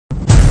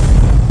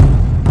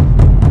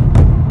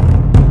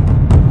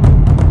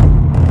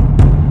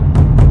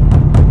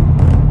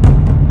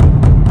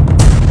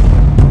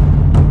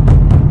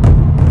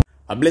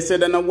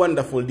blessed and a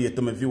wonderful day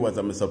to my viewers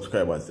and my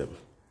subscribers.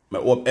 I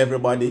hope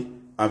everybody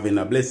having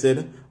a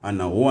blessed and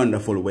a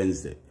wonderful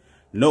Wednesday.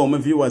 Now, my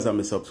viewers and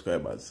my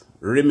subscribers,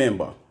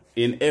 remember,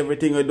 in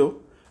everything I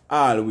do,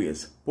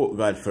 always put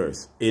God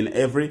first. In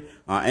every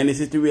any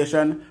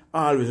situation,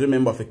 always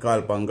remember to call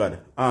upon God.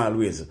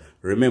 Always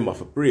remember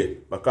to pray.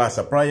 Because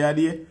a prayer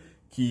day,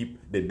 keep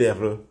the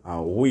devil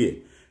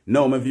away.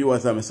 Now, my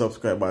viewers and my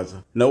subscribers,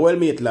 Noel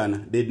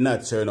Maitland did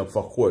not turn up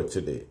for court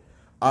today,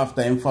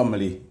 after his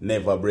family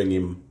never bring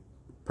him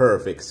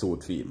perfect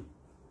suit for him.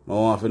 I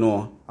want to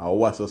know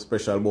what's so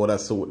special about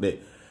that suit there.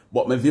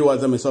 But my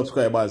viewers and my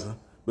subscribers,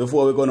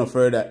 before we go no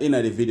further in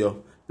the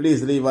video,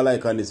 please leave a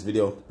like on this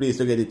video. Please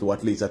to get it to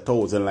at least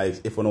 1,000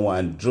 likes if you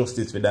want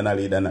justice for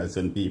Donnalee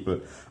Donaldson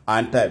people.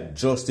 And type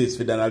justice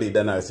for Donnalee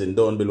Donaldson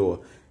down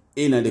below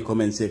in the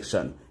comment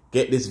section.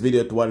 Get this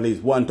video to at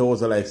least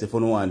 1,000 likes if you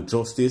want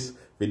justice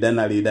for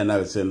Donnalee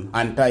Donaldson.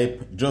 And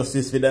type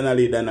justice for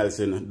Donnalee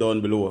Donaldson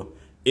down below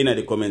in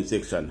the comment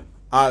section.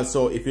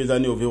 Also, if you're a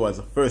new viewer,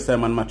 first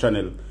time on my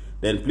channel,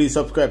 then please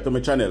subscribe to my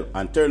channel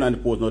and turn on the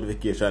post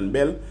notification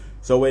bell.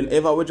 So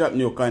whenever we drop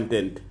new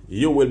content,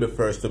 you will be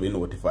first to be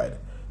notified.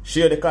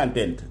 Share the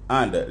content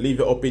and leave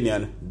your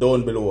opinion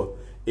down below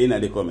in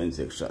the comment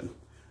section.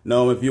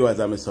 Now my viewers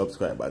and my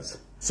subscribers.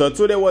 So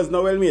today was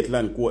Noel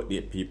Maitland court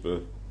date,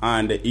 people.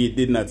 And he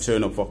did not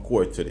turn up for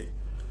court today.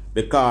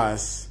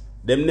 Because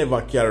them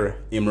never carry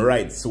him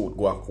right suit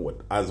go to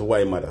court. As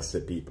why mother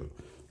said, people.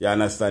 You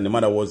understand? The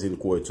mother was in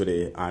court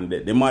today. And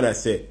the mother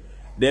said,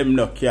 them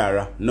no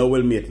carry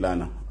Noel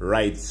Maitland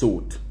right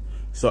suit.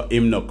 So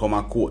him no come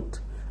to court.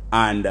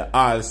 And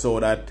also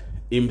that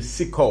him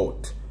sick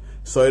out.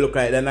 So you look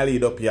like Donnalee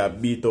Duppy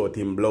beat out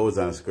him blouse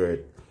and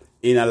skirt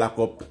in a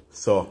lockup.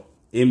 So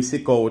him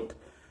sick out.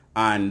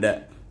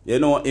 And you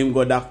know him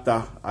go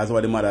doctor, as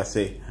what the mother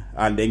say.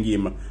 And then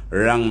give him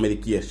wrong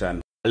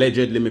medication.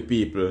 Allegedly, my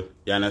people,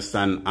 you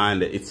understand?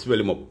 And it swell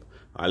him up,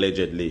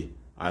 allegedly,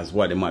 as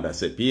what the mother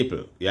said,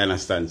 people. You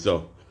understand?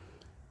 So,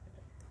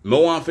 I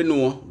want to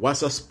know what's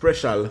so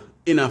special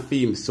in a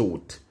theme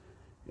suit.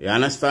 You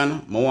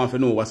understand? I want to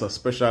know what's so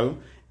special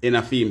in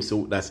a theme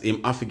suit that's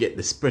him have to get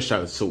the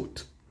special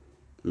suit.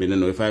 I don't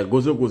know if I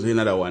goes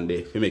another one day,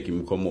 if make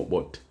him come up,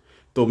 but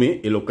to me,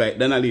 it look like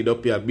Donnalee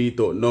Duppy beat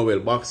out Noel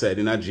backside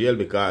in a jail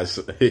because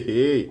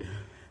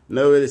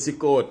Noel is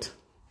sick out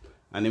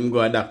and him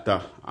go a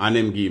doctor and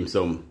him give him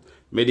some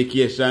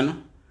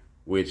medication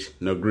which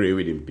no agree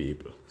with him,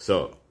 people.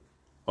 So,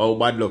 how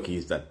bad luck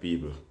is that,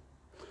 people?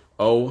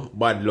 How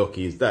bad luck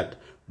is that?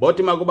 But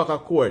him go back to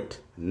court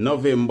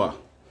November.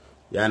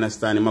 You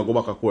understand? Him go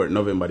back to court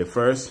November the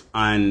 1st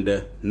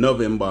and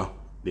November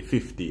the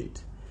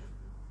 15th.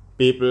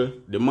 People,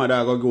 the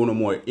mother go give no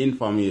more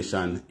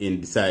information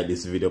inside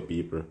this video,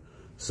 people.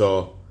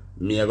 So,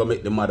 me I go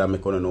make the mother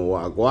make know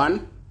what go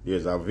on.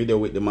 There's a video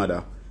with the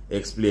mother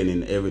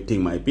explaining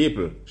everything, my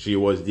people. She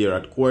was there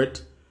at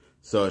court,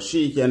 so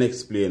she can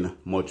explain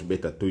much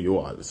better to you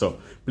all. So,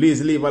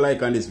 please leave a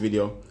like on this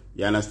video.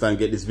 You understand?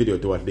 Get this video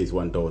to at least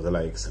 1,000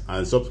 likes.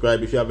 And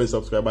subscribe if you haven't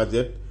subscribed as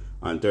yet.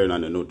 And turn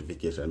on the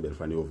notification bell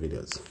for new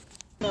videos.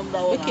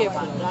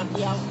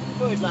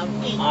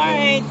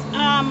 Alright,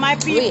 my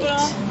people.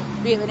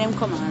 Wait, let them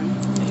come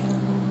on.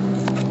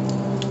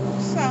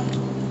 So,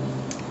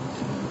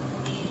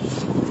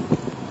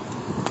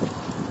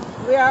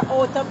 we are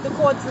out of the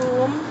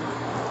courtroom.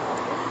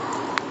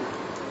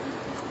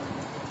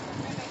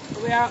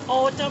 We are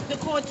out of the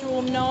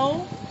courtroom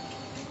now.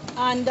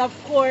 And of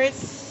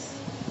course,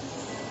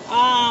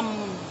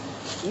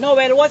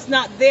 Noel was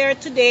not there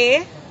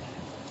today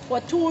for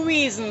two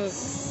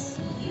reasons.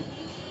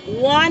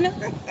 One,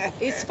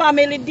 his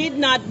family did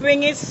not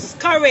bring his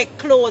correct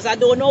clothes. I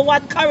don't know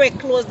what correct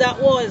clothes that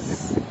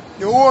was.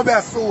 The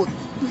Obeah suit.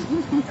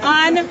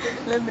 And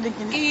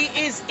he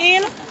is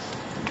ill.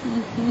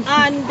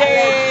 And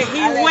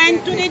he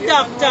went to the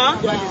doctor.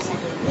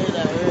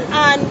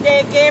 And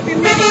they gave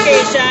him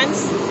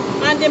medications.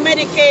 And they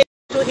medicated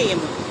to him.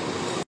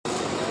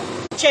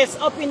 Chest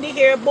up in the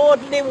air,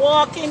 boldly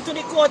walk into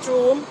the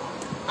courtroom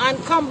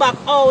and come back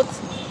out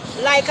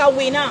like a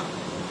winner.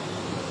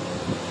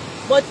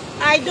 But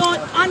I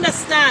don't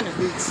understand.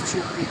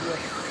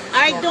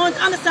 I don't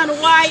understand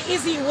why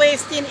is he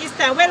wasting his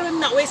time. Well, we're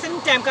not wasting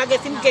time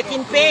because him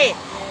getting paid.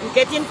 He's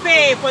getting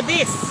paid for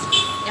this.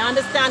 You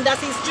understand?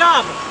 That's his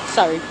job.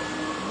 Sorry.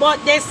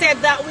 But they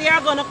said that we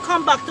are going to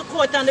come back to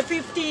court on the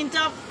 15th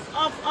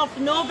of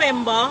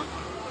November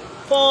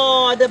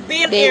for the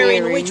bail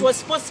hearing, which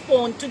was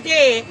postponed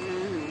today.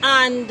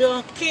 And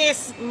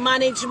case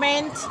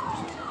management,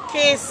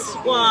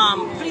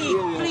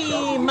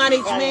 plea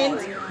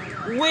management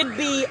would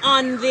be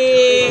on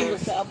the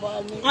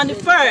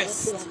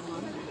 1st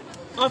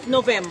of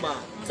November.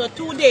 So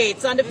 2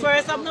 dates, on the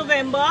 1st of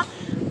November,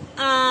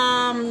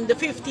 the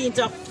 15th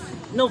of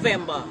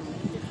November.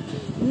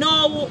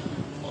 Now,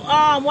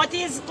 what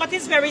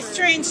is very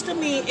strange to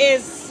me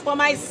is when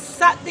I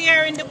sat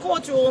there in the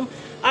courtroom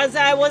as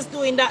I was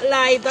doing that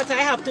live that I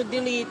have to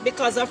delete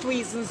because of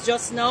reasons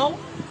just now,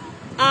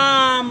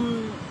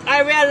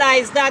 I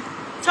realized that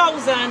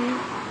 1,000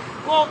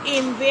 go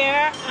in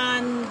there,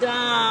 and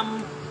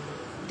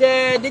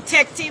the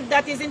detective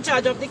that is in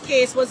charge of the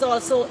case was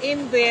also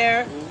in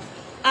there,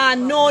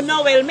 and no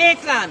Noel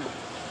Maitland.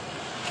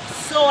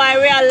 So I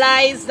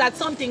realized that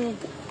something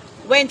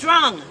went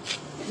wrong.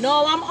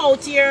 Now I'm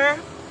out here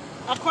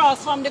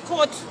across from the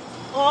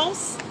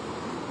courthouse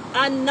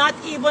and not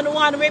even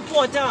one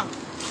reporter.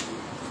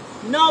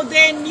 Now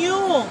they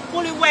knew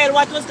fully well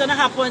what was going to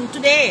happen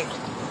today.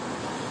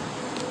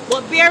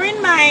 But bear in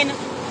mind,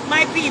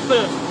 my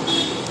people,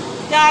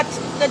 that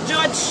the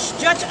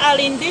Judge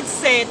Allen did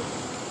say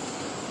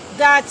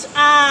that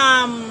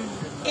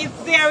if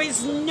there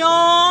is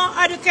no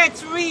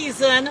adequate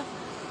reason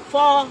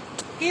for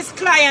his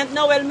client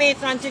Noel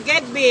Maitland to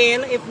get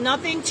bail, if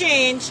nothing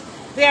changed,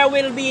 there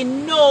will be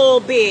no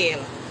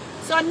bail.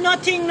 So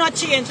nothing not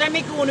change. Let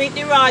me go with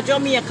the raw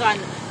Jamaican.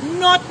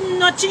 Nothing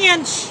not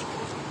change.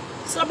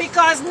 So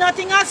because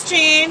nothing has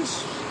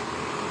changed,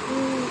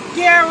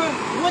 there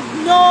would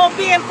no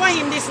bail for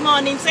him this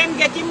morning, so him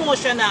get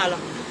emotional.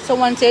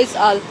 Someone says it's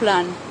all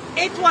planned.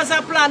 It was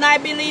a plan. I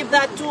believe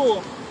that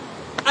too.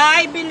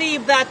 I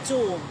believe that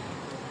too.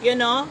 You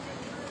know?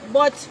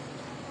 But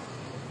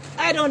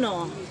I don't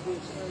know.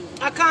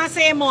 I can't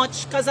say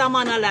much because I'm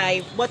on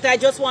alive, but I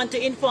just want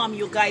to inform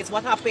you guys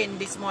what happened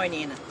this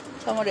morning.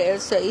 Somebody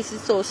else said it's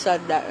so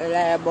sad that I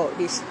lie about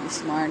this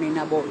morning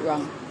about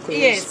wrong clothes.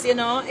 Yes, you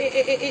know,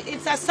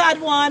 it's a sad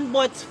one,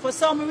 but for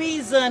some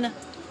reason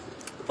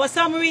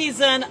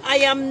I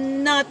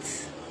am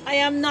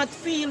not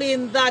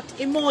feeling that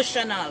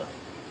emotional.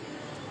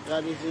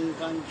 God is in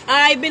control.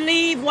 I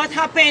believe what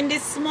happened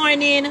this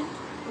morning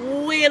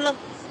will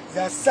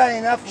the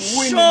sign of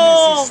winning,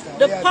 show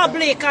sister. the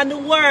public and the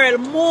world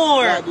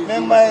more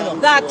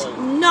that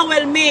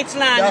Noel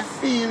Maitland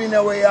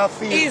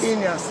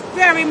is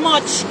very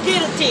much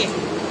guilty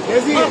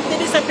of the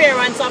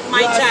disappearance of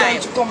my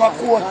child. And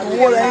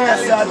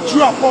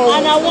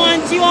I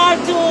want you all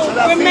to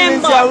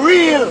remember,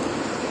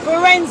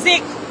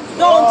 forensic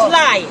don't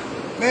lie.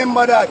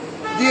 Remember that.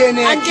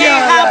 DNA and they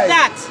have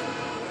that.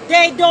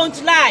 They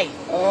don't lie.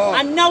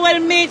 And Noel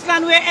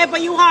Maitland, wherever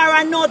you are,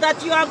 I know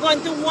that you are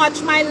going to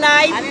watch my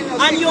live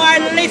and you are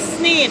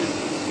listening.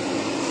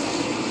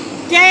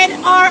 Dead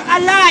or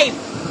alive,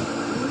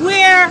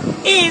 where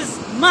is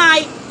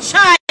my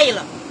child?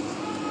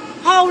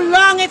 How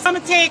long it's going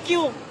to take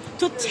you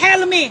to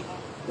tell me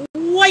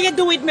what you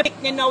do with me,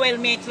 Noel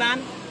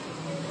Maitland?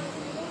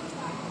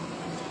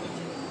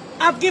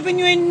 I've given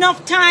you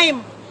enough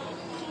time.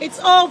 It's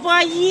over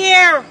a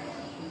year.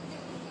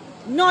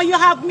 No, you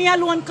have me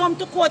alone come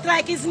to court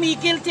like it's me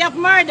guilty of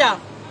murder.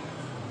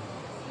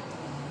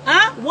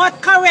 Huh?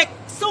 What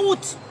correct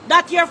suit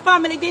that your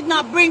family did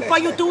not bring for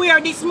you to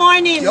wear this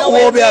morning?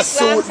 Your Obeah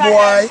suit,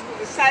 boy.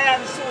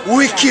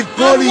 Wicked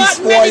police,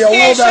 boy. Your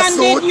Obeah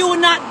suit. Did you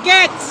not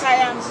get?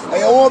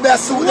 Your Obeah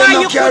suit,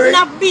 why you couldn't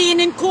have been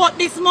in court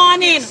this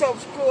morning?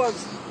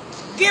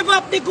 Give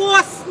up the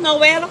ghost,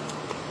 Noel.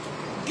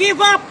 Give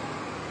up.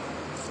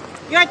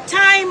 Your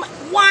time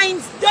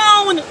winds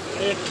down.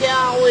 You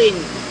can't win.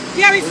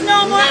 There is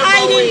no more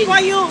hiding for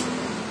you.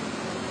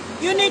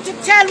 You need to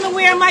tell me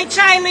where my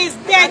child is,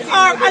 dead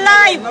or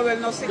alive.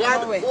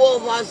 God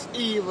overs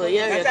evil.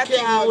 Yeah, you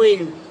can't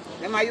win.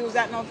 They might use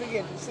that now to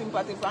get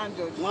sympathy from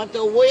judge. No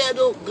matter where you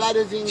do, God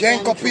is in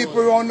control.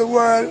 People around the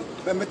world,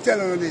 let me tell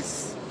you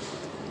this.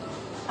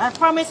 I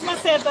promised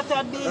myself that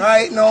I'd be...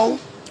 Right now,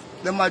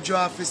 the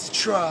draft is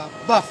trap.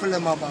 Baffle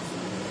them a baffle.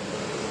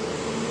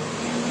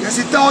 You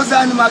see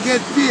 1,000 I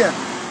get paid.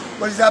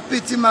 But it's a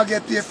pity I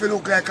get paid if you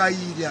look like an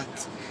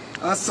idiot.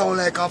 And sound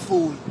like a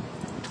fool.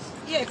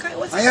 Yeah,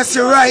 and you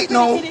see right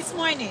now, they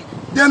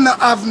don't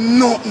have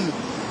nothing.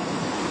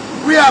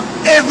 We have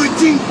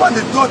everything for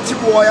the dirty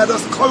boy, and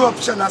just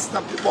corruption and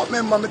stuff. But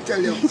remember me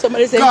tell you,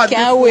 somebody said God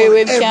can't before wear,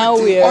 everything.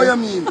 can't wear. Oh, you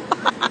mean?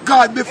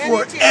 God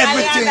before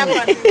everything.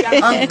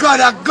 And God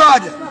a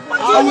God.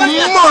 And we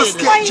must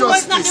get justice. He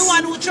was not the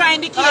one who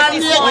tried the case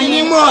this morning.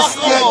 We must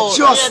get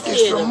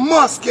justice. We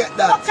must get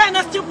that. What kind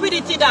of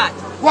stupidity that?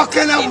 What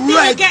kind of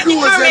right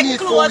clothes you need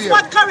for wear?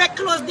 What correct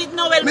clothes did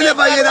Noel Me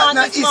never hear that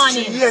in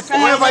history yet.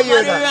 Whoever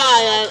hear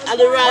that?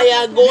 The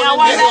royal going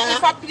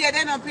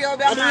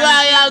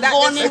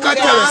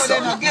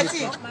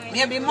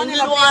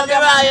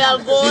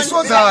this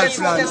was all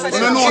planned.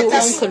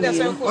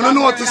 When I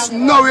notice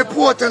no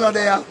reporter not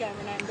there.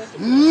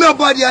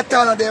 Nobody at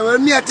all there. Well,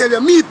 me I tell you,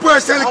 me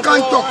personally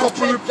can't talk up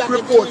a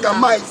reporter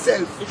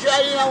myself.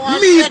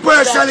 Me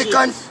personally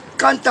can't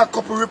contact a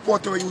couple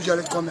reporter when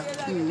usually come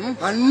here.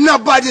 And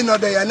nobody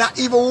not there, not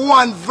even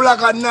one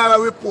vlogger nor a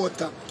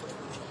reporter.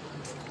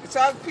 It's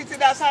all pity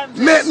that's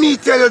Make me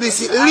tell you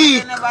this, it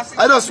leak.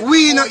 I just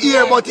we not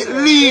hear about it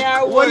leak.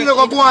 When you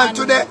go on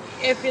today,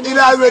 it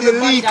already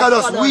leak, I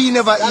just we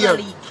never hear.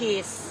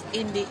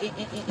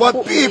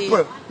 But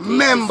people,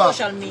 remember,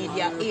 social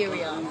media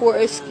area. For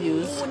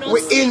excuse.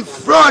 We're in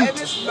front. I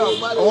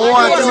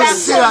want to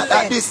say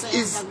that this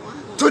is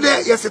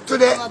today, yes,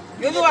 today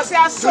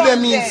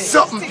means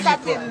something,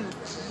 people.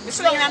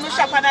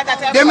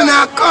 Them in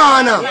a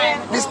corner.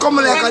 This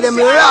coming like a them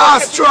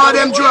last straw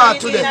them draw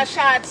to them.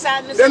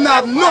 Them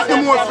have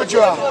nothing more for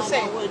draw.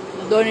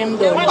 Done him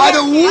done. Are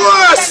the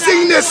worst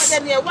thing this.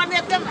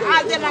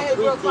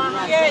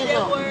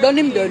 Done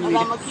him done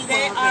with.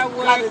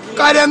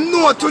 Because them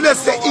know to let's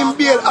say in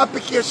bail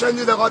application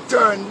is going to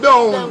turn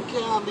down.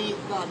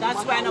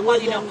 That's why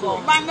nobody don't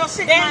come.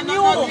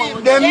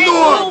 They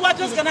know what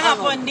was going to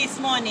happen this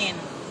morning.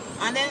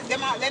 And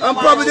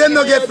probably they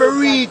not get for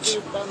reach.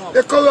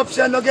 The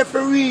corruption not get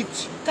for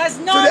reach. Because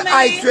to the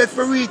heights where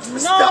for reach to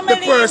stop the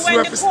person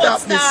where to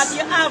stop this.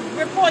 You have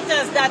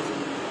reporters that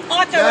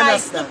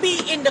authorized to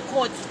be in the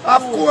court.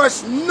 Of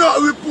course,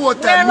 no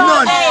reporter,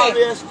 none.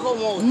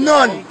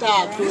 None.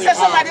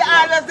 Somebody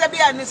always there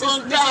behind this.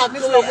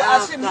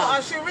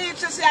 She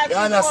reaches here. You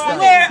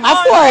understand? Of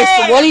course,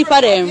 what if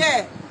for them?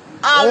 Yeah.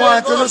 I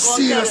want to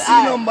see the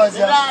numbers. The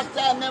last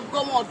time they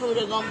come out to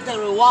the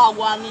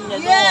Wagwan in the door.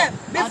 Yeah,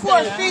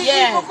 before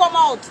people come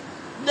out.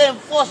 They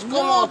first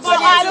come out.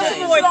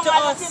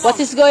 What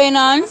is going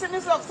on?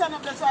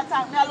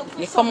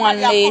 You come on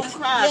late.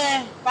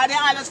 Yeah. But they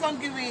always come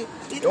give me.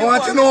 You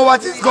want to know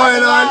what is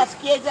going on?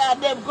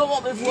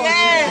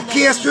 Yeah. The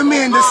case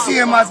remained the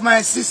same as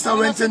my sister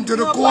went into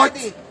the court.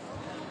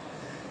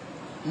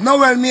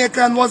 Noel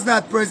Maitland was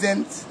not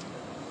present.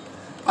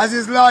 As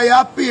his lawyer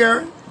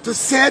appeared to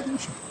said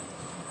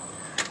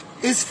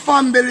his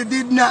family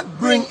did not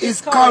bring his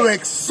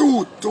correct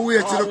suit to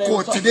wear to the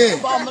court today.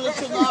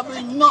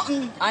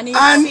 And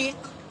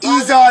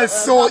he's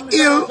also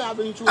ill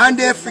and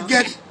they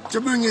forget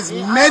to bring his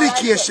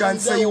medication,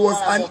 so he was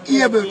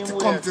unable to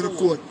come to the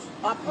court.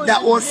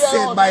 That was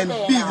said by a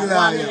big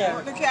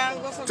lawyer.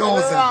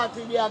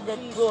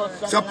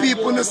 1,000. So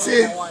people don't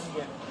say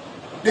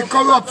the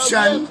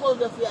corruption,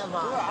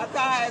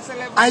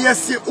 and you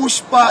see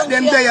Ushpa,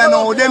 them there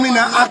now, them in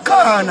a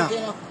corner.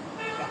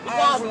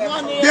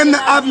 Them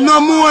have no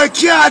more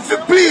card to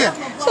play.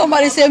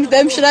 Somebody said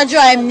them should have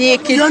drive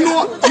naked. You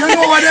know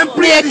what them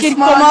play naked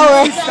come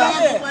over.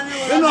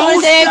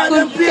 So they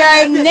could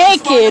drive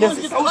naked.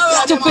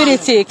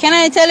 Stupidity. Can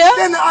I tell you?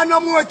 Them have no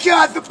more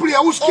card to play.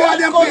 Which card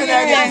them play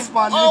against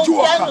man? The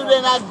Joker.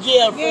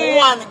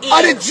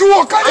 And the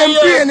Joker them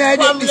play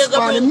against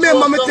man.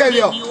 Remember me tell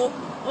you.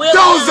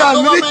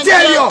 1,000, let me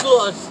tell you.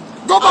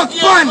 Go back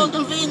pan.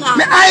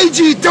 Me IG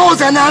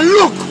 1,000 and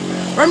look.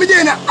 When me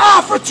there in a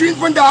half a tree in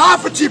front of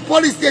half a tree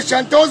police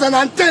station 1,000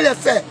 and tell you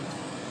say,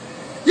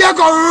 you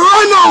go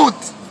run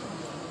out.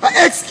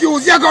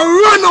 Excuse, you go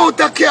run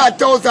out of car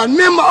 1,000.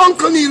 Remember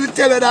Uncle Neil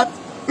tell you that.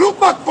 Look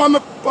back from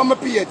my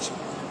page.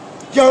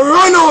 You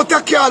run out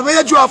of car when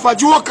you draw for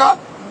Joker.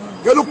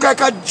 You look like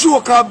a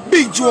joker, a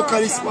big joker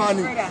this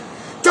morning.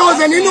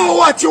 1,000, you know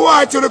what you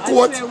are to the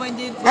court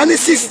and the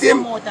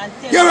system.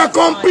 You're a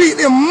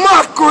completely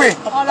mockery.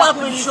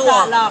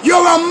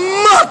 You're a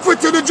mockery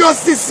to the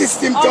justice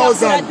system,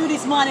 1,000.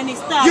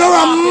 You're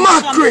a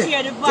mockery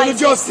to the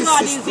justice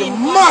system.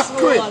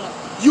 Mockery.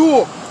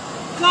 You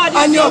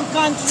and your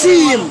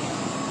team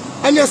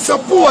and your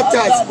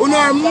supporters who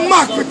are a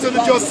mockery to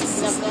the justice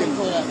system.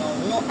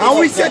 And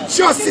we said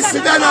justice to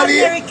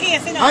Donnalee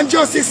and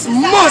justice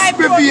must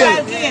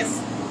prevail.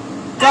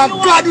 Because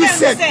God, we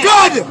said,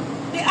 God!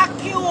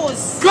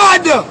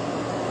 God!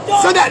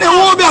 So that the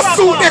Obeah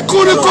suit they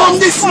couldn't come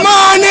this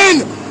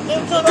morning.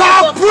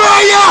 God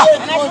prayer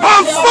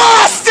and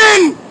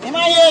fasting.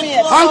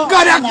 And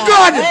God and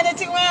God.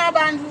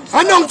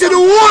 And down to the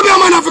Obeah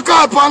man have to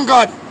call upon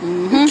God.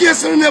 In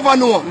case you never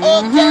know.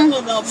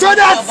 So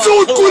that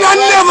suit could have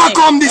never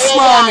come this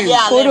morning.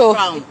 Could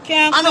have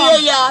never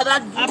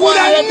come. Could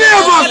have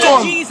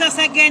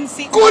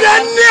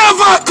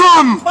never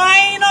come.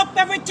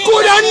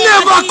 Could have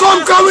never come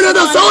because we don't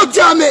just out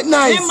here make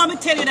nice.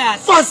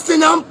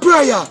 Fasting and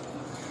prayer.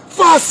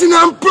 Fasting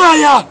and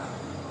prayer.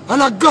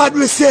 And a God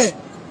will say,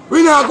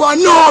 we not go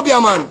no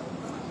Obeah man.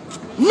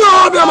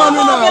 No Obeah man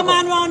we not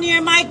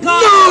go.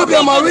 No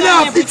Obeah man we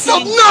not fix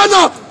up.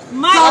 No.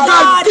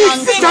 God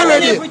fix it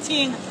already.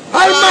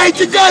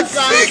 Almighty God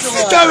fix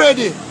it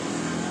already.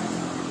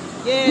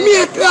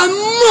 Maitland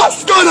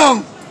must go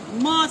down.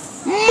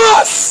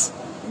 Must.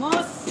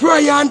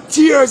 Prayer and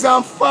tears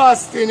and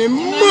fasting. It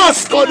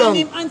must go down.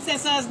 Them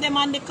ancestors, them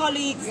and the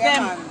colleagues,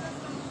 them.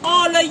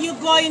 All of you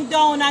going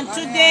down, and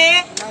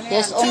today,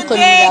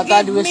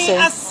 give me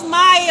a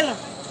smile.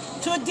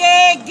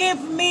 Today,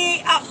 give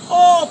me a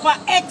hope, an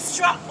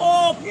extra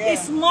hope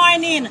this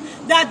morning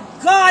that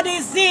God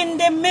is in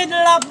the middle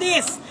of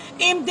this.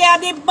 Him there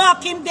at the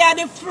back, him there at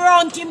the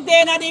front, him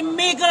there at the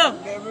middle.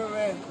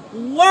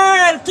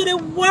 World, to the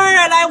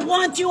world, I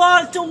want you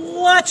all to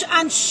watch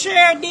and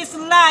share this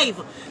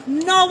live.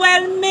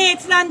 Noel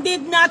Maitland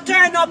did not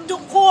turn up to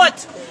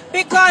court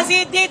because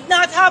he did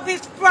not have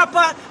his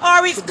proper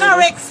or his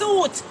correct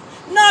suit.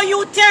 Now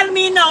you tell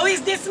me now,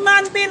 is this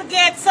man Bill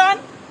Gates' son?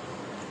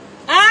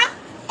 Huh?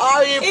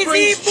 Is he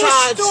Bush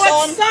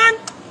Stewart's son?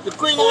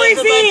 Who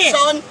is he?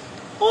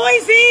 Who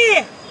is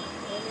he?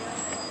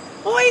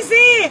 Who is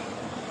he?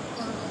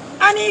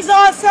 And he's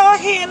also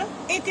ill.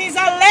 It is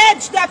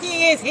alleged that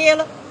he is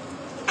ill.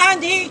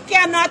 and he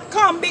cannot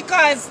come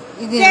because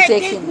they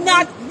did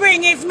not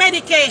bring his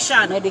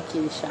medication.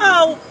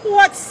 Oh,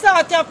 what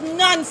sort of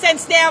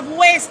nonsense. They have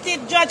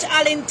wasted Judge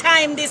Allen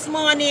time this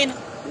morning.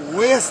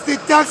 Wasted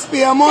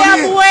taxpayer money.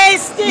 They have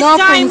wasted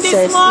time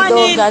this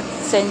morning. No, that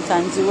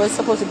sentence, it was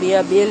supposed to be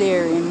a bail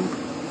hearing,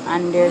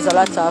 and there's a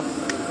lot of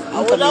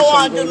I would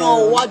want to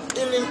know what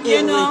killing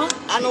him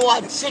and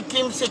what sick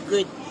him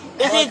secret.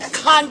 Is it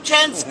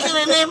conscience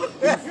killing him?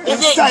 Is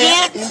it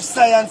guilt?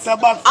 Science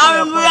about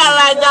I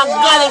realize that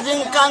God is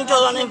in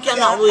control and him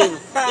cannot win.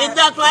 Is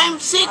that why I'm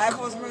sick?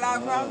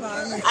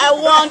 I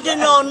want to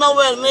know,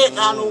 Noel,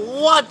 Nathan,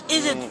 what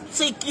is it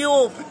sick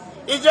you?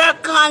 Is there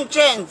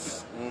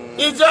conscience?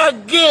 Is there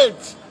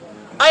guilt?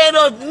 I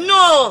don't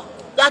know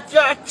that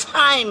your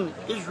time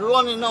is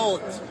running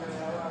out.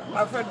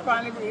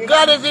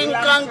 God is in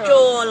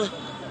control.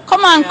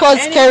 Come on,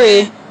 Cuz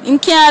Kerry. In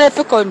can't leave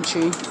the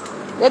country.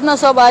 Let not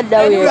so bad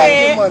that way.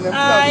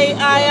 Anyway,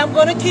 I am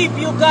going to keep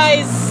you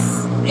guys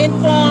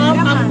informed.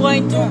 I'm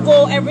going to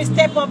go every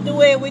step of the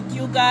way with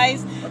you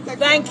guys.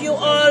 Thank you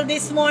all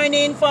this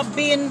morning for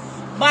being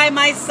by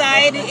my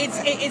side.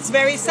 It's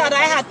very sad.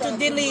 I had to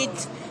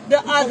delete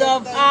the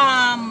other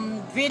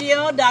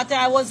video that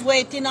I was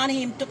waiting on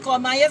him to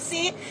come. And you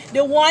see,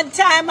 the one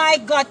time I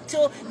got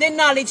to the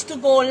knowledge to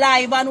go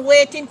live and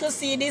waiting to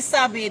see this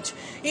savage,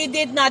 he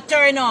did not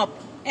turn up.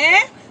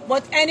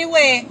 But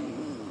anyway,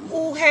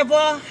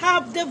 whoever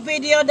have the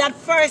video, that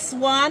first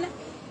one,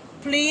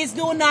 please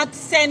do not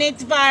send it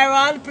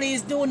viral.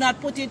 Please do not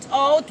put it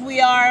out.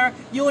 We are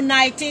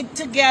united,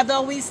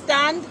 together we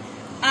stand,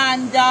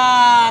 and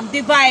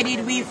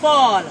divided we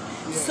fall.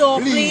 So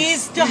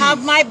please to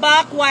have my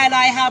back while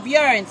I have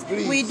yours.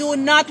 We do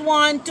not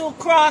want to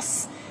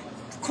cross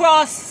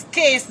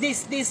case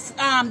this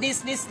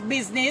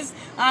business,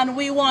 and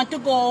we want to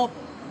go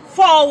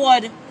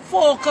forward,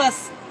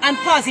 focus, and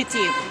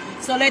positive.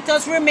 So let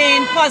us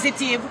remain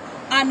positive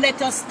and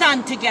let us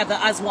stand together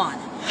as one.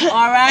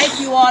 Alright,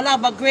 you all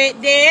have a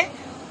great day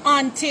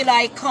until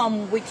I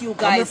come with you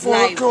guys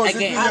live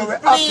again.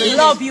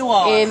 Love you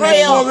all.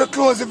 Before we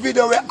close the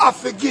video, we have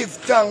to give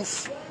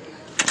thanks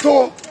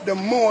to the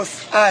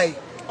Most High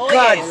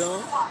God.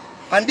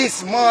 And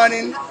this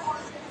morning,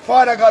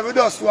 Father God, we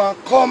just want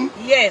to come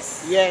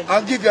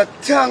and give you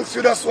thanks.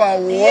 We just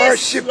want to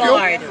worship you.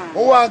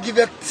 We want to give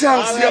you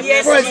thanks for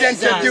your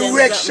presence, your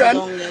direction.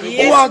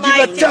 We want to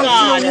give you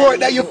thanks for your work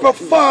that you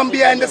perform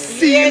behind the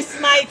scenes.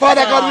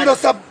 Father God, we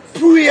just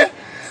pray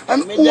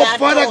and hope,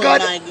 Father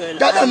God,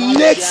 that the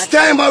next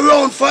time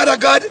around, Father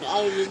God,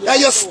 that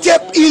you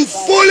step in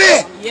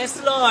fully.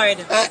 Yes, Lord.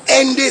 And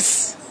end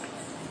this.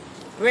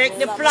 Break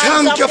the plans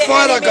Thank of you, the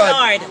Father enemy,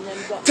 God.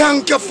 Lord.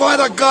 Thank you,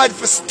 Father God,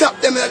 for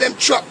stop them in them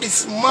trap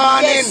this morning.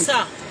 Yes,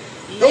 sir.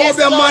 The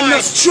Obeah man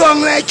not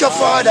strong like your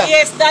Father.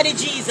 Yes, Daddy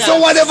Jesus. So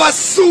whatever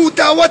suit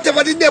or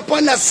whatever they dip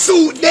on the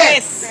suit there,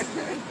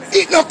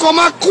 it not come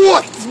a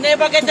court.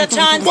 Never get a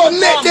chance. But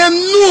make them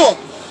know,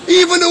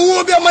 even the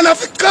Obeah man have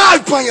to call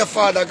upon your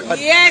Father God.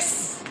 Yes.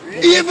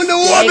 Even the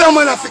Obeah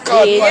man have to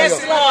call upon you. Yes,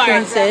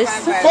 Lord.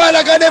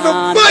 Father God,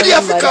 everybody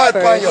have to call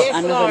upon you.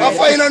 Yes, If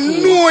I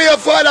don't know your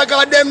Father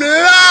God, them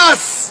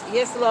last.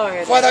 Yes,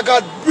 Lord. Father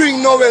God,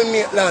 bring Noel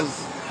Maitland.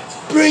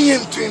 Bring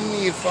him to his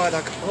need,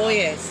 Father God. Oh,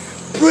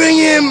 yes. Bring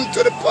him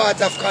to the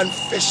part of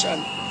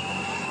confession.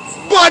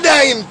 Bother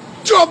him,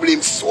 trouble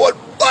him soul,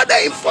 bother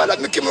him, Father,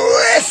 make him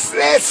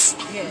restless.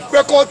 Yes.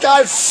 Break out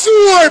all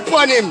sore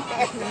upon him.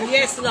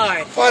 Yes,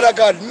 Lord. Father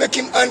God, make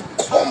him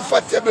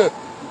uncomfortable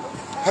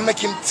and make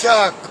him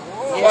talk.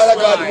 Yes, Father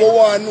God, Lord. we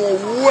want to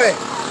know where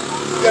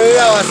the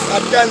last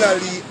of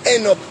Donnalee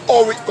end up,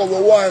 how it go.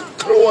 We want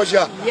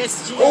closure.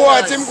 Yes, Jesus. We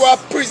want him go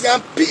to prison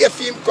and pay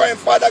for him crime,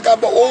 Father God,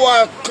 but we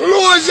want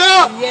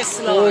closure. Yes,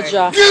 Lord.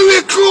 Closure. Give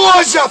me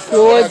closure,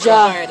 Father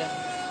God. Closure.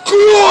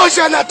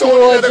 Closure, not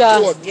only the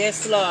court.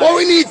 Yes, Lord. But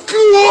we need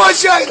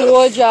closure.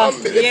 Closure.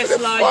 Yes, for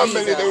the Lord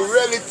family, Jesus. the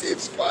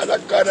relatives, Father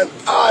God, and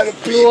all the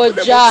people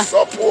that will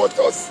support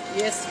us.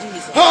 Yes,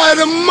 Jesus. All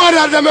the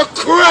mothers that may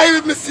cry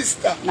with me,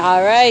 sister.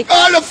 All right.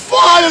 All the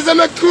fathers that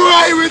may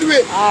cry with me.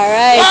 All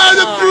right. All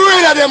the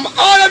brothers, them,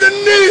 all of the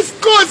nieces,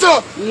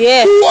 cousins.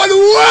 Yeah. Who are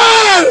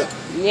well.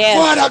 Yeah.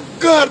 Father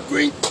God,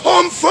 bring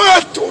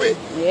comfort to it.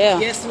 Yeah.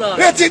 Yes, Lord.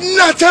 Let it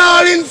not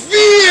all in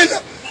vain.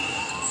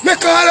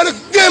 Make all of the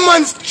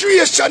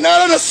demonstration,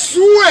 all of the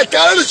sweat,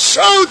 all of the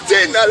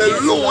shouting,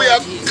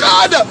 hallelujah, Yes,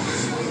 God.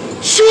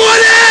 Show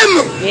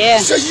them. Yeah.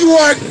 So you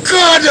are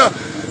God,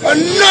 and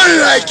none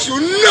like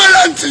you, none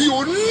unto you,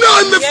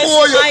 none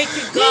before you,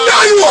 mighty God,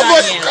 none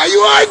over you. Daniel.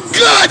 You are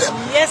God,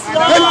 Yes, and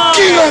Lord.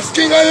 King of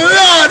Kings, and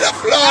Lord of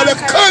Lords,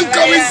 the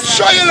conquering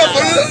trial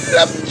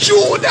of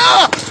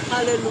Judah.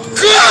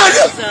 Hallelujah. God,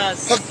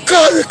 Jesus. a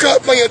God, we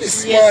call upon you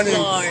this Yes, morning.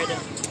 Lord.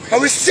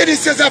 And we see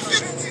this as a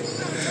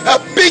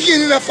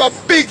beginning of a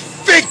big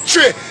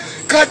victory.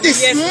 Because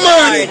this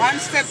morning,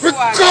 we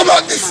come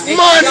out this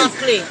morning,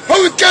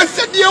 and we can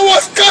say there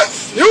was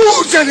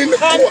confusion in the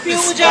court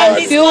this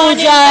morning.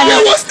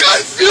 There was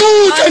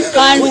confusion in the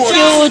court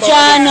this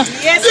morning.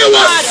 Yes, There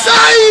was Lord.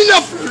 sign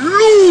of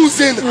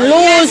losing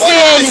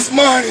this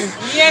morning.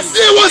 Yes.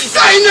 They will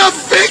sign a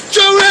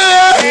victory.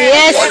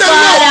 Yes,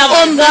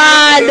 Father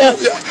God.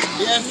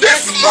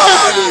 This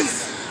morning,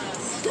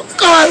 to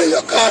call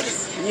you, God.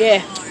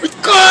 Yeah. We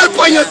call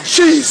upon you,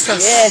 Jesus.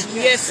 Yeah.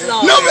 Yes,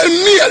 Lord. No will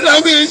kneel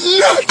and will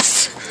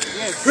not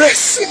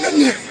rest in the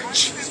name of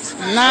Jesus.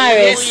 Not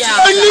rest.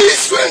 Our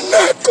knees will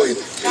not go in.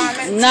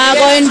 Not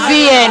going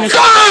vain.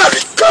 God, we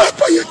call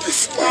upon you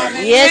this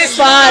morning. Yes,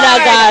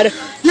 Father God.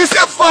 You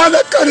say,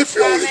 Father God, if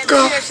you only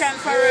come, Yes,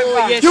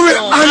 you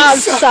will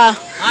answer.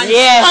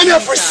 Yeah. And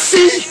if we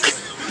seek,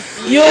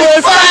 You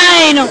will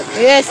find.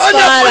 Yes, and if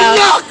we Father.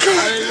 knock,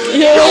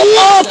 You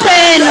will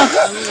open. and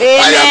if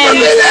we Amen.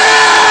 believe.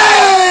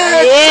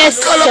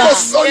 Yes,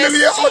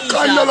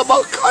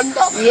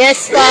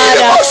 Yes, Father.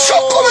 Yes.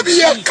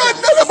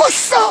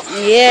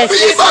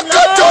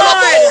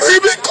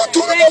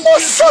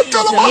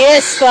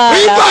 Yes, Father.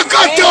 Yes.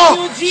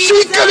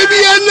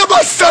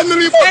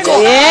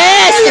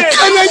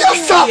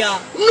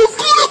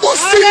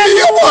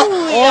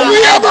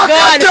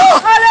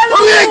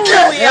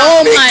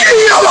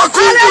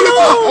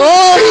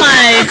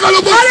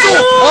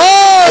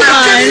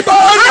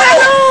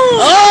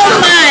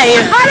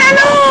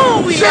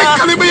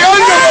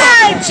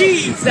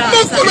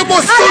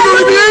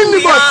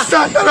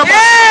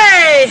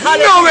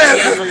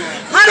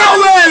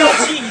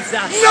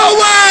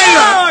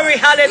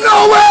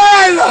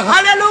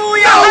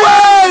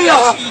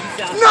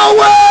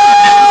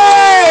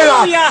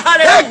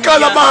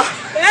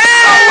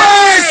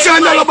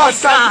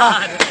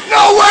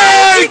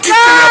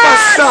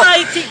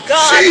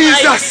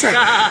 Jesus,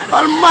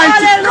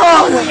 Almighty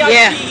God,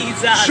 Yeah.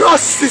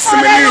 justice to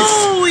my knees,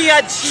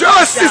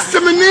 justice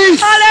to my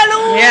knees,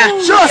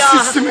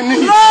 justice to my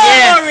knees,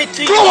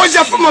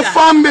 closure for my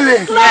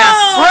family,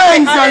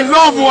 friends and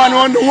loved one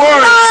on the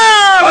world.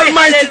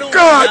 Almighty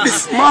God,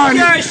 this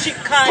morning,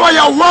 for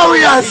your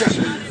warriors,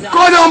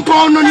 go down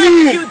on the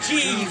knee.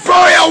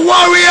 For your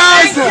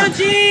warriors, go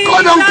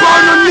down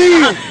on the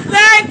knee.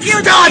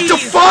 Start to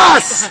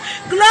fast.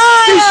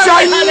 This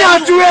shall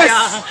not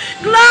rest.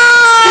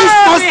 This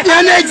must be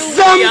an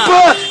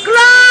example.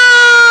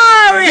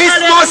 This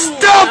must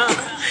stop.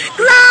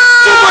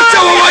 Too much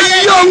of our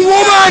young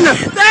woman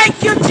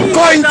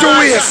going to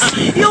waste.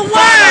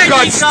 Father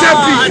God, step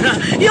in.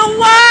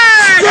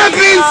 Step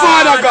in,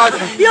 Father God. Step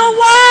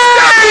in,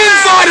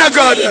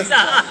 Father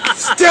God.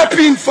 Step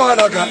in,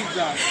 Father God.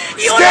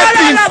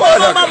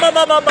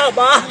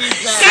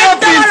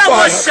 Step in, Father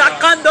God.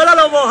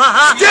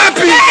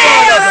 Step in, Father God.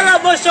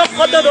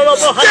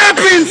 Step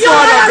in,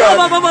 Father God.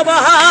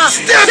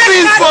 Step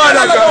in, Father God. Step in,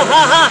 Father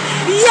God.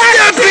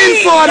 Step in,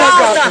 Father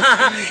God.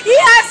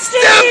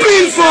 Step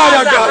in,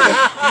 Father God.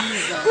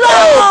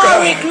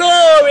 Glory,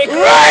 glory,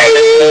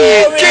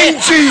 Reigning King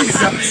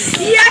Jesus.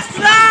 Yes,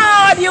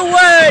 Lord, you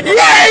word.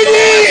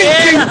 Reigning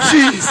King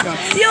Jesus.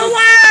 You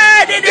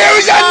word. There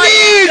is a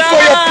need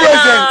for your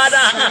presence.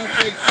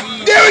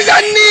 There is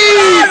a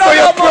need for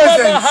your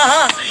presence.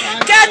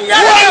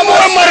 One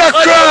more mother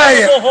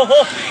cry.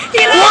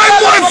 One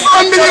more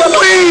family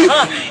weep.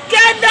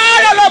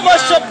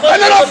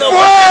 Another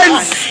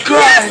friends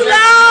cry. Yes,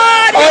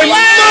 Lord.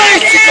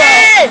 Almighty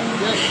God.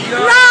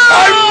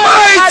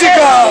 Almighty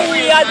God.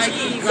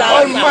 Jesus.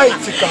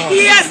 Almighty God.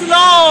 Yes,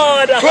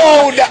 Lord.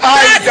 Close the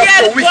eyes of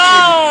the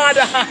wicked.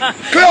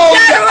 Close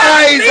the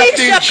eyes of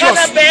the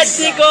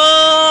injustice.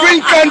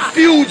 Bring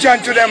confusion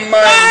to their mind.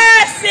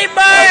 Mercy,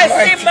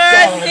 mercy,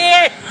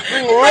 mercy.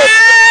 Bring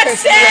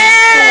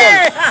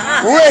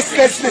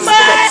restlessness to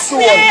them soul.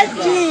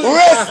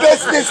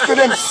 Restlessness to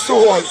them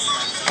soul.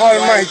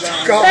 Almighty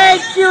God.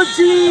 Thank you,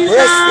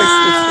 Jesus.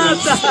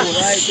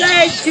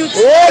 Thank you,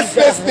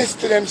 restlessness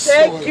to them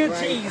soul. Thank you,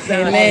 Jesus.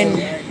 Amen.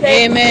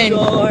 Amen.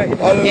 Amen.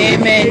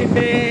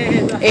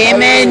 Amen.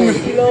 Amen.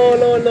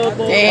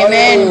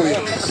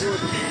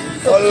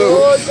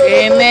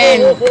 Amen.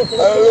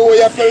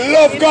 Hallelujah. For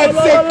love God,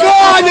 say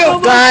God.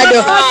 God. The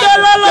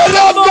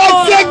love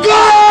God, say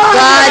God.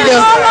 God.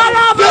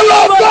 The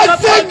love God,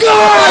 say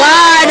God.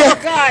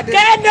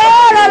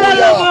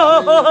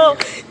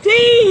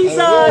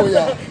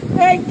 Jesus.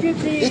 Thank you,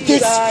 Jesus. It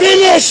is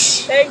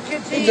finished. Thank you,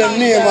 Jesus. In the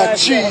name of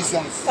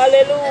Jesus.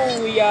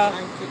 Hallelujah.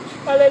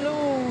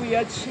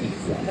 Hallelujah,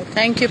 Jesus.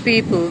 Thank you,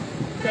 people.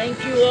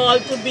 Thank you all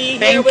to be here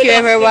Thank with you, us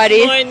everybody.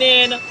 this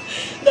morning.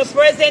 The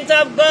presence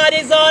of God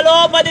is all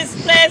over this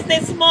place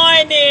this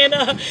morning.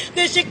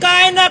 The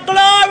Shekinah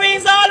glory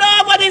is all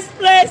over this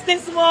place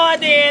this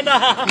morning.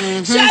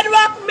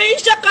 Shadrach,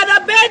 Meshach, and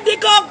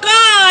Abednego,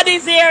 God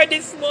is here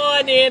this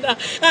morning.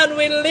 And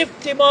we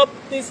lift him up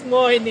this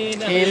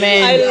morning.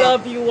 Amen. I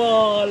love you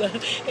all.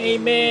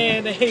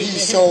 Amen.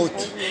 Peace out.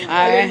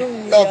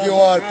 Love you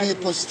all,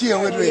 people. Stay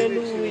with me.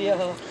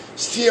 Hallelujah.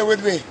 Stay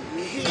with me.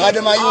 Because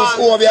them I use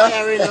Obeah.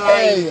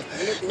 Hey.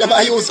 Them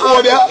I use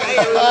Obeah.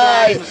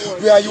 Hey.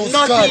 We are use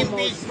God. Nothing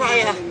beats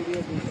fire.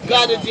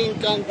 God is in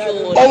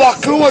control. Our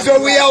clothes that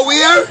we are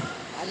wear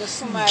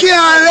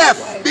can't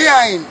left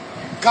behind.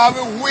 Because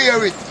we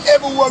wear it.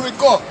 Everywhere we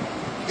go.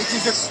 It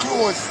is a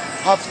clothes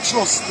of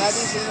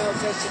justice.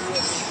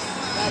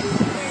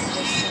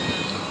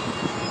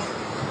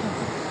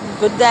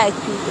 Good night,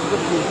 people. Good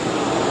night.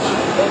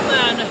 Oh,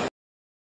 man.